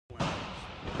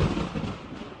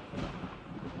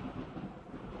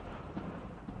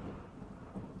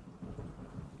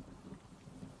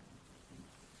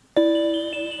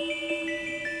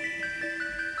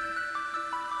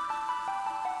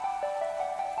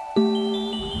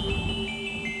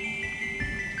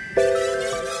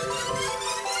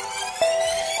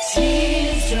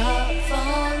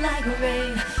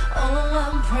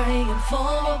for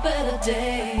a better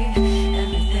day.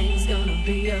 Everything's gonna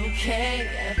be okay.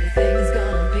 Everything's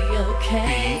gonna be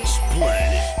okay.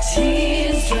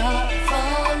 Tears drop,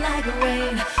 fall like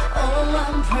rain. Oh,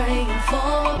 I'm praying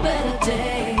for a better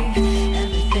day.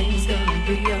 Everything's gonna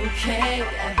be okay.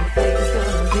 Everything's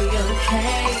gonna be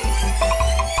okay.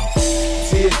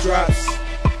 Teardrops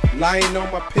lying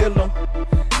on my pillow,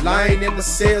 lying in the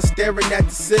cell staring at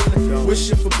the ceiling,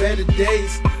 wishing for better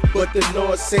days. But the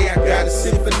Lord say I gotta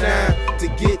sit for now to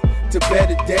get to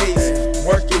better days.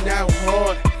 Working out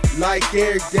hard like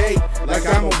every day, like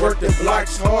I'ma work the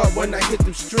blocks hard when I hit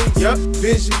them streets.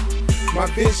 Vision, my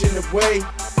vision away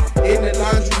in the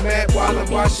laundromat while I'm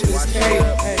washing this cake.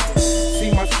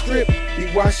 See my strip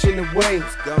be washing away.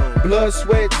 Blood,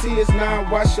 sweat, tears, now I'm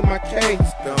washing my cake.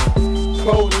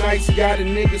 Cold nights got a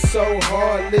nigga so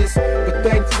heartless, but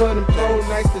thanks for them cold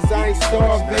nights cause I ain't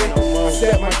starving. I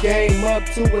set my game up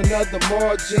to another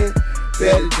margin.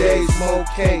 Better days, more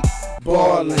cake,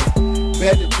 ballin'.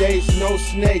 Better days, no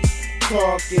snakes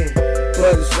talking,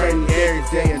 but it's raining every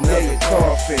day, a nigga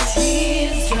coughing.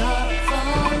 Tears drop,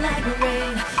 fall like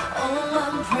rain. Oh,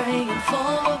 I'm praying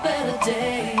for a better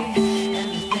day.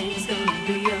 Everything's gonna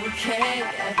be okay.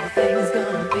 Everything's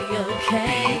gonna be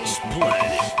okay.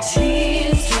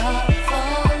 Tears drop,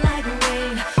 fall like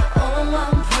rain. Oh,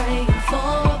 I'm praying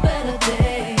for a better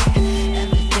day.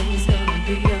 Everything's gonna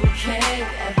be okay.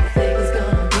 Everything's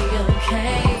gonna be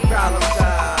okay. Problem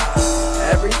solved.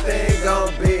 Everything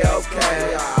gonna be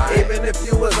okay. Even if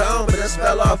you was on but just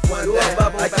fell off one day,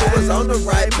 like you was on the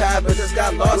right path but just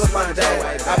got lost one day.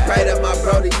 I pray that my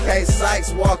Brody K.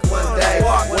 Sykes walk one day.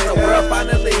 When the world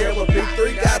finally hear what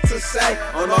P3 got to say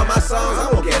on all my songs,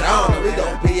 I'm gonna get on and we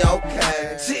gon' be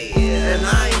okay. And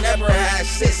I ain't never had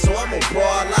shit, so I'ma ball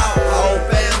out. Whole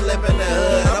fam live in the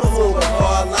hood, I'ma move and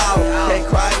ball out. Can't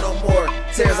cry no more,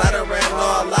 tears I done ran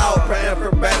all out. Praying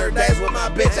for better days when my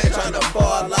bitch ain't tryna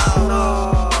fall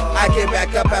out. I get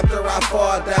back up after I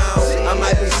fall down. I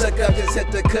might be shook up, just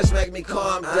hit the kush, make me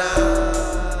calm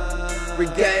down.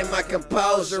 Regain my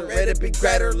composure, it'll be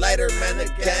greater later, man, the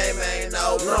game ain't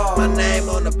over. My name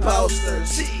on the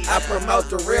posters, I promote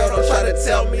the real, don't try to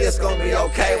tell me it's gonna be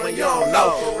okay when you don't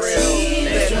know for real.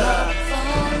 Tears drop,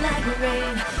 fall like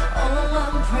rain. Oh,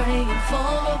 I'm praying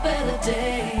for a better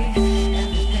day.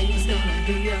 Everything's gonna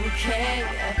be okay.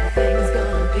 Everything's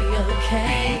gonna be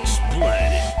okay.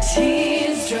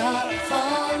 Tears drop,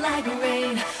 fall like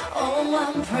rain.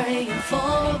 Oh, I'm praying for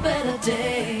a better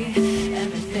day.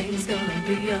 Everything's gonna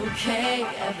be okay.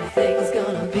 Everything's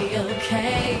gonna be